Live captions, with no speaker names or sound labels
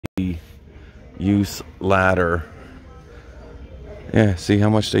use ladder. Yeah, see how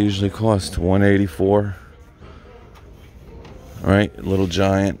much they usually cost? $184. All right, little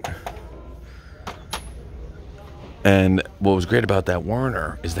giant. And what was great about that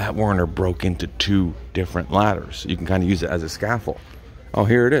Werner is that Werner broke into 2 different ladders. You can kind of use it as a scaffold. Oh,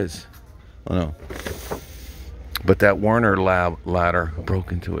 here it is. Oh no. But that Werner ladder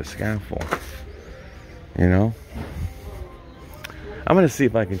broke into a scaffold. You know? I'm going to see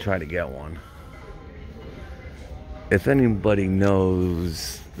if I can try to get one. If anybody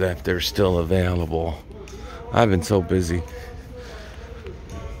knows that they're still available. I've been so busy.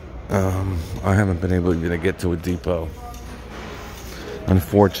 I haven't been able to get to a depot.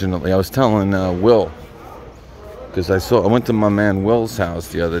 Unfortunately. I was telling Will, because I went to my man Will's house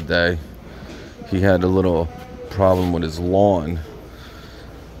the other day. He had a little problem with his lawn.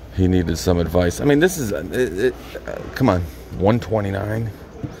 He needed some advice. I mean, this is come on, $129.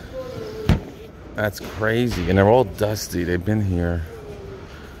 That's crazy, and they're all dusty. They've been here.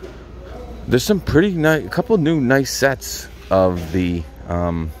 There's some pretty nice, a couple new nice sets of the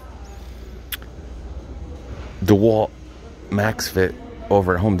DeWalt Max Fit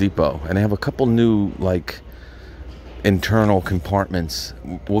over at Home Depot, and they have a couple new like internal compartments.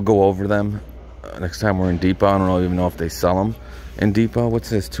 We'll go over them next time we're in Depot. I don't even know if they sell them in Depot. What's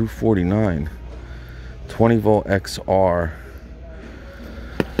this? $249. 20 volt XR.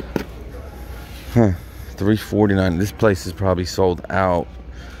 Huh. $349. This place is probably sold out.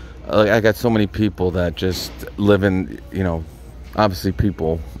 I got so many people that just live in, you know, obviously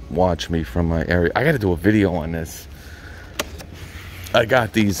people watch me from my area. I got to do a video on this. I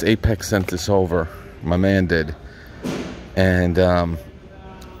got these. Apex sent this over. My man did. And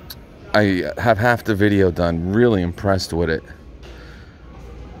I have half the video done. Really impressed with it.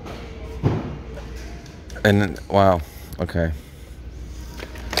 And wow. Okay.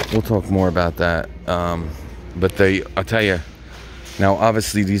 We'll talk more about that. But I'll tell you. Now,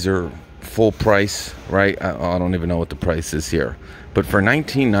 obviously, these are full price, right? I don't even know what the price is here. But for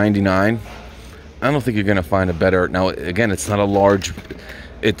 $19.99, I don't think you're going to find a better. Now, again, it's not a large,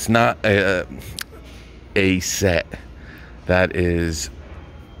 it's not a set that is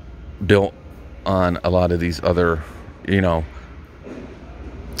built on a lot of these other, you know,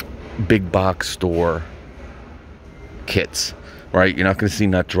 big box store kits, right? You're not going to see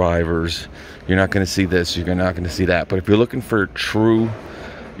nut drivers. You're not going to see this. You're not going to see that. But if you're looking for true,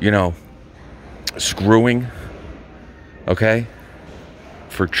 you know, screwing, okay?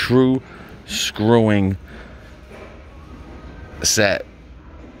 For true screwing set,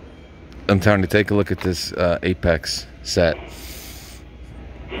 I'm telling you, take a look at this Apex set.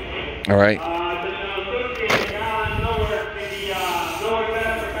 All right.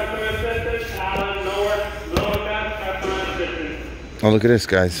 Oh, look at this,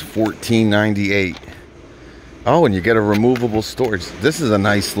 guys. $14.98. Oh, and you get a removable storage. This is a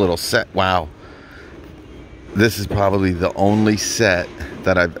nice little set. Wow. This is probably the only set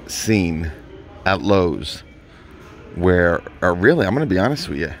that I've seen at Lowe's where, or really, I'm going to be honest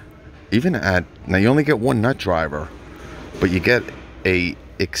with you, even at, now you only get one nut driver, but you get a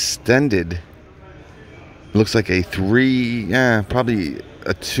extended, looks like a probably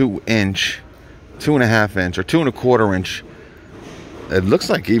a 2-inch, 2.5 inch, or 2.25 inch. It looks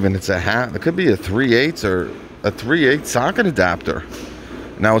like even it's a half. It could be a 3/8 or a 3/8 socket adapter.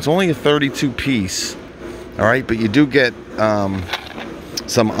 Now it's only a 32 piece. All right, but you do get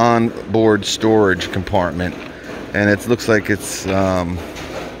some onboard storage compartment, and it looks like it's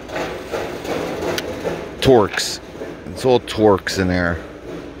Torx. It's all Torx in there.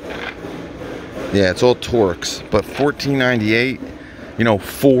 Yeah, it's all Torx. But $14.98, you know,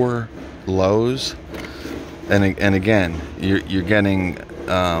 4 Lowe's. And again, you're getting,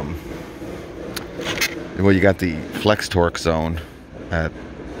 well, you got the Flex Torque Zone at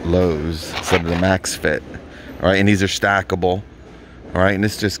Lowe's instead of the Max Fit. All right, and these are stackable. All right, and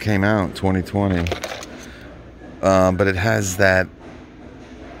this just came out 2020. But it has that,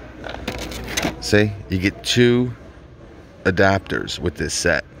 see, you get 2 adapters with this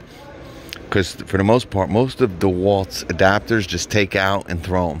set. Because for the most part, most of DeWalt's adapters just take out and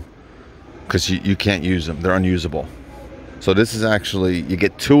throw them. Because you can't use them. They're unusable. So this is actually, you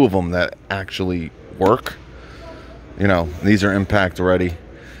get 2 of them that actually work. You know, these are impact ready.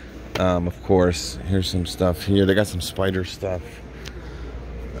 Of course, here's some stuff here. They got some spider stuff.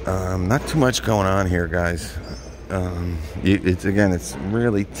 Not too much going on here, guys. It's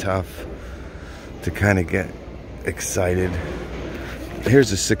really tough to kind of get excited.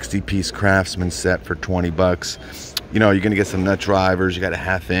 Here's a 60-piece Craftsman set for $20. You know, you're gonna get some nut drivers. You got a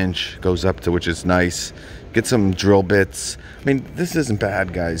 1/2 inch, goes up to, which is nice. Get some drill bits. I mean, this isn't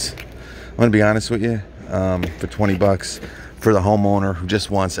bad, guys. I'm gonna be honest with you. For 20 bucks for the homeowner who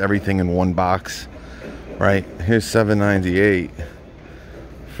just wants everything in one box, right? Here's $7.98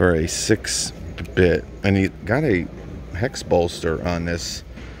 for a 6-bit, and he got a hex bolster on this.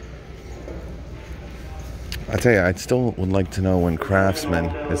 I tell you, I still would like to know when Craftsman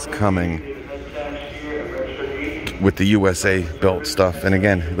is coming with the USA built stuff. And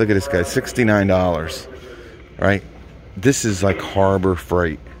again, look at this guy, $69, right? This is like Harbor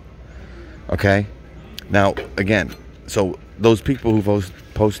Freight. Okay, now again, so those people who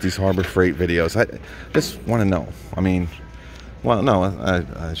post these Harbor Freight videos, I just want to know. I mean, well, no,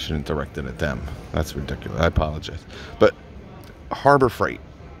 I shouldn't direct it at them. That's ridiculous. I apologize. But Harbor Freight,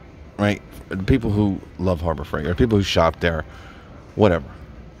 right? People who love Harbor Freight or people who shop there, whatever.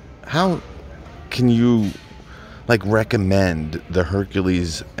 How can you like recommend the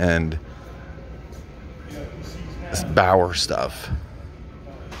Hercules and Bauer stuff,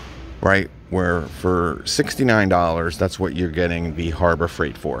 right? Where for $69, that's what you're getting the Harbor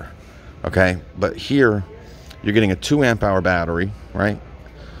Freight for, okay? But here, you're getting a 2 amp hour battery, right?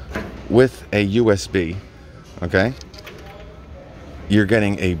 With a USB, okay? You're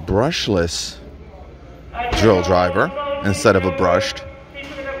getting a brushless drill driver instead of a brushed.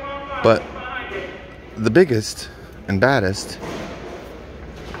 But the biggest and baddest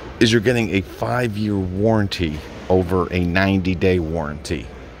is you're getting a 5-year warranty over a 90-day warranty.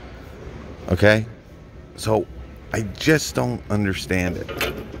 Okay? So I just don't understand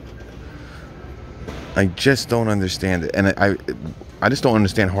it. I just don't understand it. And I just don't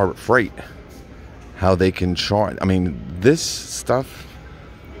understand Harbor Freight, how they can charge. I mean, this stuff,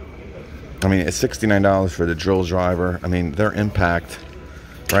 I mean, it's $69 for the drill driver. I mean, their impact,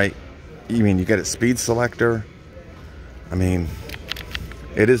 right? You mean you get a speed selector? I mean,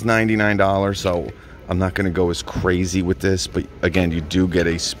 it is $99, so I'm not going to go as crazy with this. But again, you do get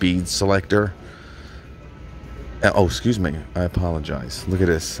a speed selector. Oh, excuse me. I apologize. Look at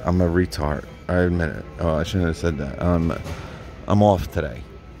this. I'm a retard. I admit it. Oh, I shouldn't have said that. I'm off today.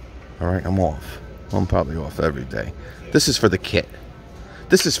 All right, I'm off. I'm probably off every day. This is for the kit.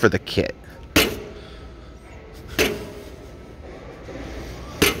 This is for the kit.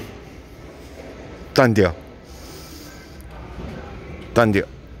 Done deal. Done deal.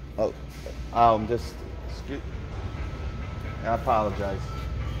 Oh, just. I apologize.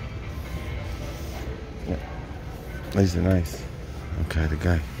 Yeah. These are nice. Okay, the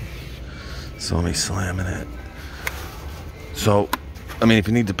guy saw me slamming it. So, I mean, if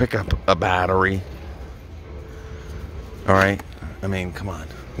you need to pick up a battery, all right. I mean, come on.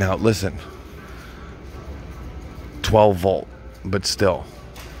 Now, listen. 12 volt, but still.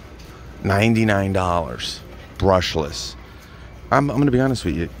 $99, brushless. I'm going to be honest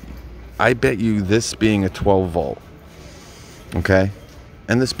with you. I bet you this being a 12 volt, okay,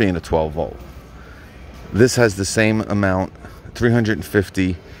 and this being a 12 volt, this has the same amount,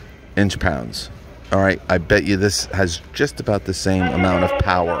 350 inch-pounds. All right, I bet you this has just about the same amount of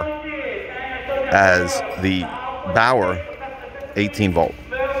power as the Bauer 18 volt.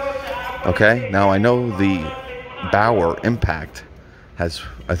 Okay, now I know the Bauer Impact has,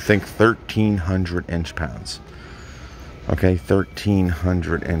 I think, 1,300 inch-pounds. Okay,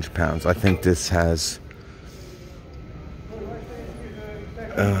 1,300 inch-pounds. I think this has.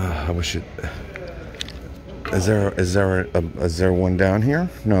 I wish it. Is there one down here?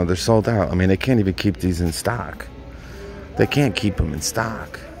 No, they're sold out. I mean, they can't even keep these in stock. They can't keep them in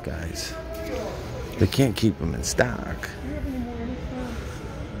stock, guys. They can't keep them in stock.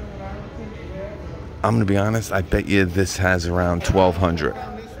 I'm gonna be honest. I bet you this has around 1,200.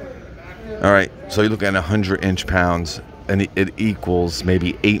 All right, so you look at 100 inch-pounds, and it equals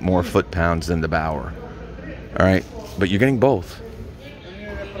maybe 8 more foot-pounds than the Bauer. All right, but you're getting both.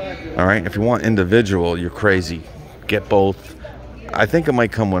 All right, if you want individual, you're crazy. Get both. I think it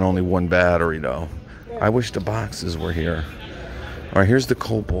might come with only one battery, though. I wish the boxes were here. All right, here's the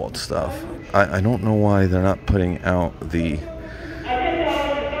Cobalt stuff. I don't know why they're not putting out the,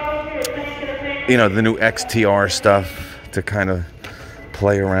 you know, the new XTR stuff to kind of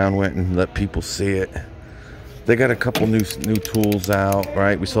play around with and let people see it. They got a couple new tools out,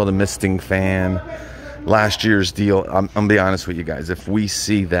 right? We saw the misting fan, last year's deal. I'm gonna be honest with you guys. If we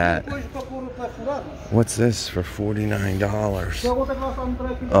see that, what's this for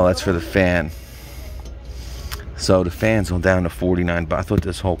 $49? Oh, that's for the fan. So the fans went down to $49. But I thought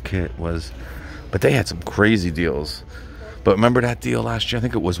this whole kit was, but they had some crazy deals. But remember that deal last year? I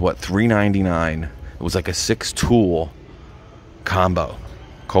think it was what, $3.99. It was like a 6-tool combo,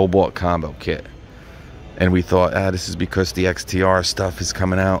 Cobalt combo kit. And we thought, this is because the XTR stuff is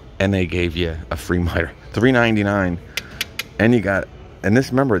coming out, and they gave you a free miter. $3.99, and you got And this,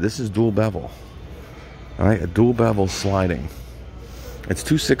 remember, this is dual bevel. All right, a dual bevel sliding. It's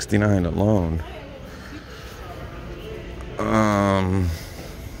 $269 alone.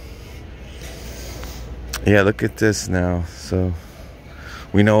 Yeah, look at this now. So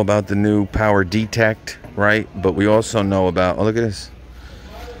we know about the new power detect, right? But we also know about, oh, look at this.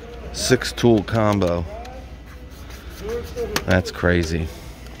 6-tool combo. That's crazy.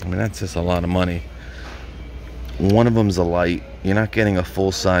 I mean, that's just a lot of money. One of them's a light. You're not getting a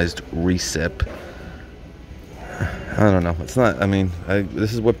full-sized recip. I don't know. It's not, I mean,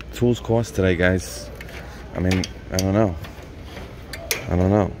 this is what tools cost today, guys. I mean, I don't know. I don't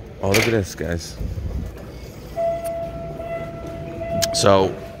know. Oh, look at this, guys.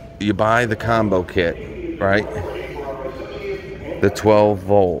 So, you buy the combo kit, right? The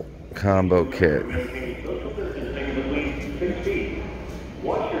 12-volt combo kit.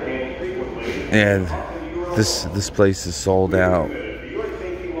 And this place is sold out.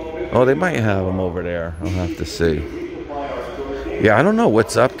 Oh, they might have them over there. I'll have to see. Yeah, I don't know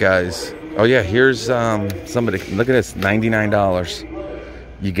what's up, guys. Oh, yeah, here's somebody. Look at this, $99.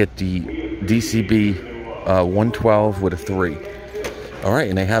 You get the DCB 112 with a 3. All right,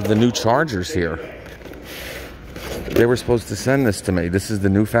 and they have the new chargers here. They were supposed to send this to me. This is the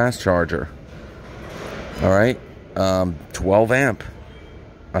new fast charger. All right, 12 amp.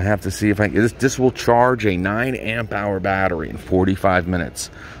 I have to see if I this will charge a 9 amp hour battery in 45 minutes.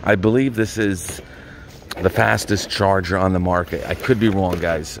 I believe this is the fastest charger on the market. I could be wrong,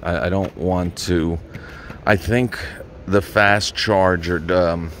 guys. I don't want to. I think the fast charger,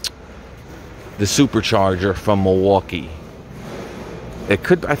 the supercharger from Milwaukee. It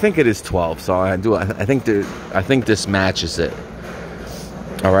could. I think it is 12. So I think this matches it.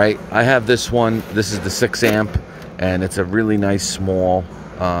 All right. I have this one. This is the 6 amp, and it's a really nice small.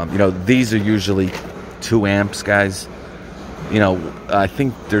 You know, these are usually 2 amps, guys. You know, I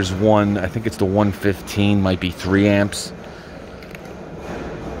think there's one. I think it's the 115. Might be 3 amps.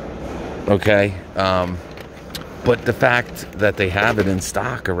 Okay. But the fact that they have it in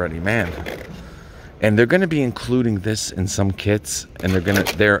stock already, man. And they're going to be including this in some kits, and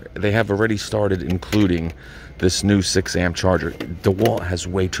they have already started including this new 6 amp charger. DeWalt has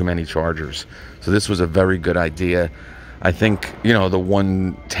way too many chargers, so this was a very good idea. I think, you know, the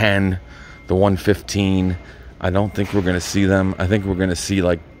 110, the 115, I don't think we're going to see them. I think we're going to see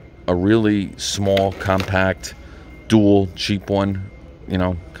like a really small, compact, dual, cheap one, you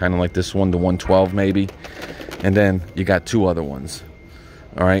know, kind of like this one, the 112 maybe. And then you got 2 other ones.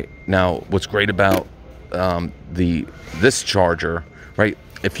 All right. Now, what's great about this charger, right?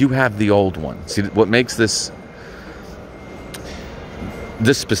 If you have the old one, see what makes this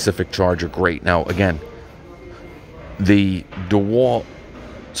specific charger great. Now, again, the DeWalt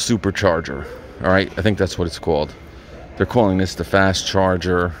supercharger. All right, I think that's what it's called. They're calling this the fast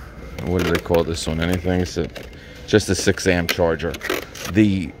charger. What do they call this one? Anything? It's just a 6 amp charger.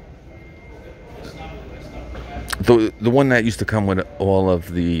 The one that used to come with all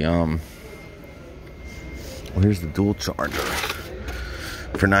of the well, here's the dual charger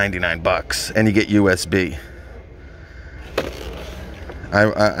for $99, and you get USB.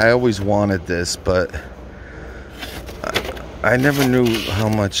 I always wanted this, but I never knew how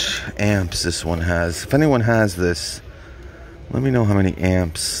much amps this one has. If anyone has this, let me know how many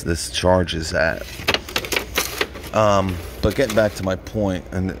amps this charges at. But getting back to my point,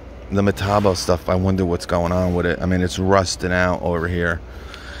 and the Metabo stuff, I wonder what's going on with it. I mean, it's rusting out over here.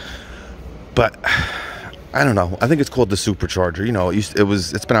 But I don't know. I think it's called the supercharger. You know, it's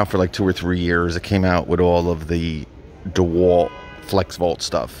been out for like 2 or 3 years. It came out with all of the DeWalt FlexVolt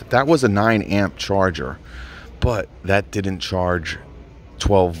stuff. That was a 9 amp charger, but that didn't charge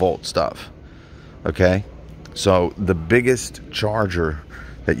 12 volt stuff. Okay, so the biggest charger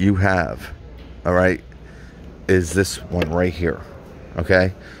that you have, all right, is this one right here.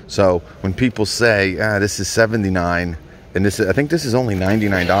 Okay, so when people say, this is $79, and I think this is only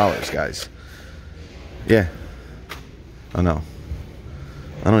 $99, guys. Yeah, I know.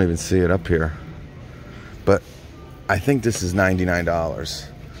 I don't even see it up here, but I think this is $99.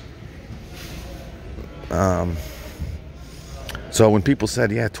 So when people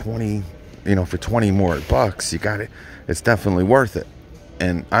said, yeah, 20, you know, for 20 more bucks, you got it, it's definitely worth it.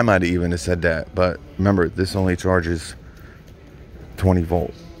 And I might even have said that, but remember, this only charges 20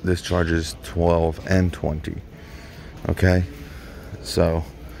 volt. This charges 12 and 20. Okay, so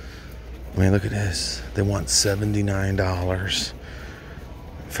I mean, look at this. They want $79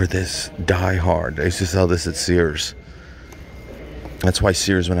 for this Die Hard. They used to sell this at Sears. That's why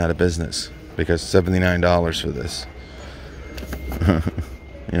Sears went out of business, because $79 for this.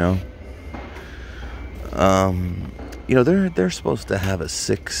 You know? you know, they're supposed to have a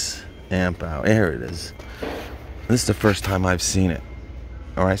 6 amp hour. Here it is. This is the first time I've seen it.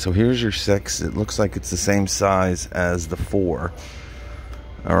 All right, so here's your 6. It looks like it's the same size as the 4.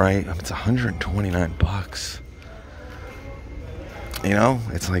 All right, it's 129 bucks. You know,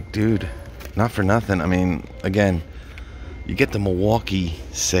 it's like, dude, not for nothing. I mean, again, you get the Milwaukee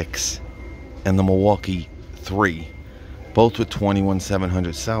 6 and the Milwaukee 3, both with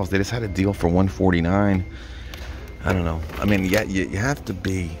 21,700 cells. They just had a deal for 149. I don't know. I mean, yeah, you have to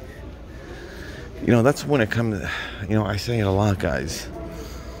be, you know, that's when it comes, you know, I say it a lot, guys.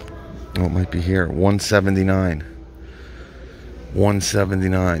 Oh, it might be here, 179.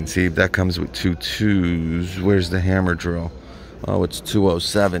 179. See, that comes with 2 2s. Where's the hammer drill? Oh, it's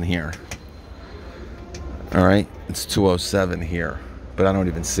 207 here. All right, it's 207 here, but I don't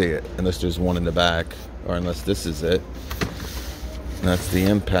even see it unless there's one in the back, or unless this is it. And that's the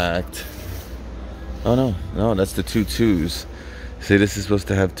impact. Oh no, that's the 2 2s. See, this is supposed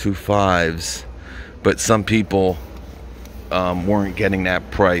to have 2 5s, but some people weren't getting that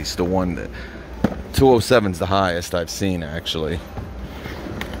price. The one that 207's the highest I've seen, actually.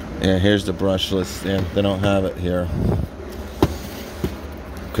 Yeah, here's the brushless. Yeah, they don't have it here,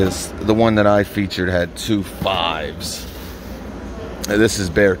 because the one that I featured had 2 5s. This is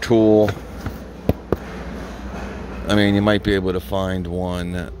bare tool. I mean, you might be able to find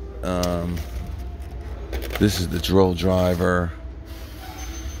one. This is the drill driver.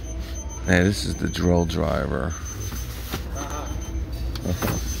 Yeah, this is the drill driver.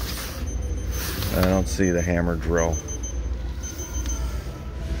 I don't see the hammer drill.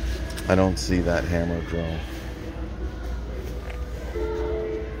 I don't see that hammer drill.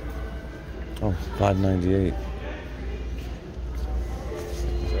 Oh, $5.98.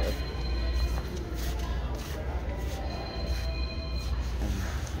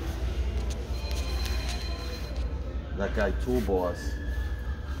 That guy Tool Boss,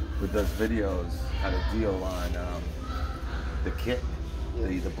 who does videos, had a deal on the kit,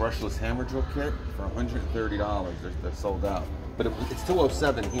 the brushless hammer drill kit for $130. They're sold out. But it's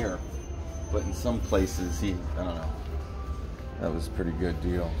 207 here, but in some places, I don't know. That was a pretty good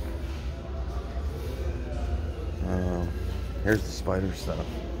deal. Here's the spider stuff.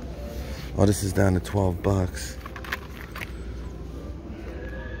 Oh, this is down to 12 bucks.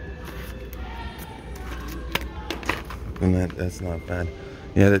 And that's not bad.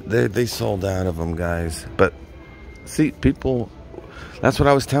 Yeah, they sold out of them, guys. But see, people, that's what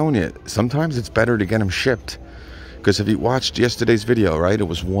I was telling you. Sometimes it's better to get them shipped. Because if you watched yesterday's video, right, it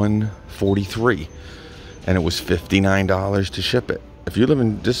was $143, and it was $59 to ship it. If you live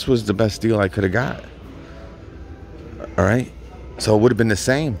in, this was the best deal I could have got. All right, so it would have been the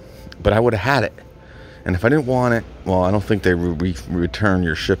same, but I would have had it. And if I didn't want it, well, I don't think they return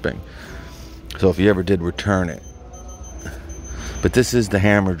your shipping. So if you ever did return it, but this is the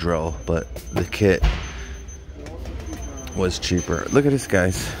hammer drill, but the kit was cheaper. Look at this,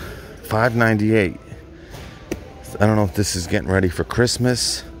 guys, $5.98. I don't know if this is getting ready for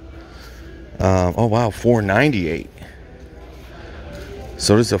Christmas. Oh wow, $4.98.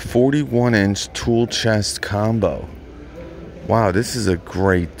 So there's a 41-inch tool chest combo. Wow, this is a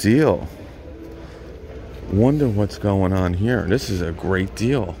great deal. Wonder what's going on here. This is a great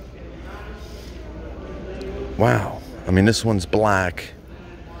deal. Wow. I mean, this one's black,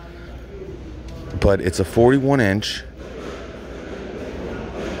 but it's a 41-inch.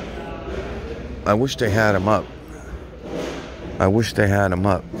 I wish they had them up. I wish they had them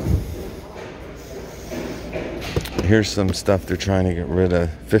up. Here's some stuff they're trying to get rid of.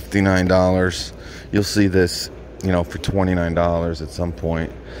 $59. You'll see this, you know, for $29 at some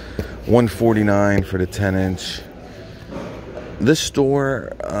point. $149 for the 10-inch. This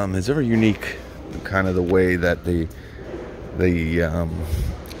store is very unique, kind of the way that they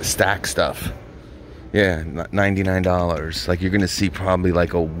stack stuff. Yeah, $99. Like, you're gonna see probably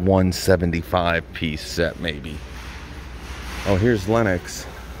like a 175 piece set, maybe. Oh, here's Lennox.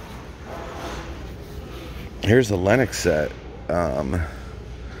 Here's a Lennox set. A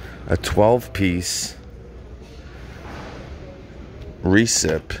 12-piece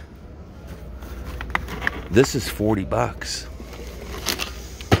recip. This is 40 bucks.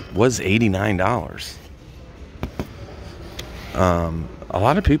 Was $89. A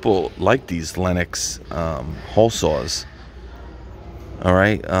lot of people like these Lennox hole saws. All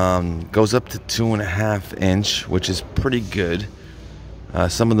right, goes up to 2.5 inch, which is pretty good.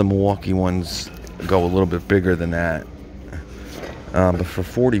 Some of the Milwaukee ones go a little bit bigger than that. But for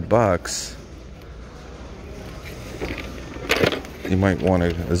 40 bucks, you might want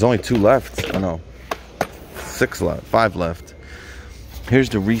to. There's only 2 left. Oh no, 6 left, 5 left. Here's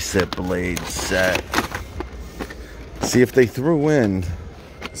the recip blade set. See if they threw in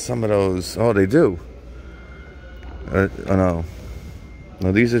some of those. Oh, they do. Oh no.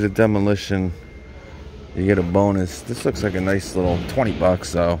 No, these are the demolition. You get a bonus. This looks like a nice little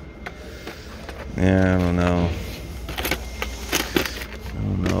 $20 though. Yeah, I don't know. I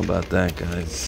don't know about that, guys.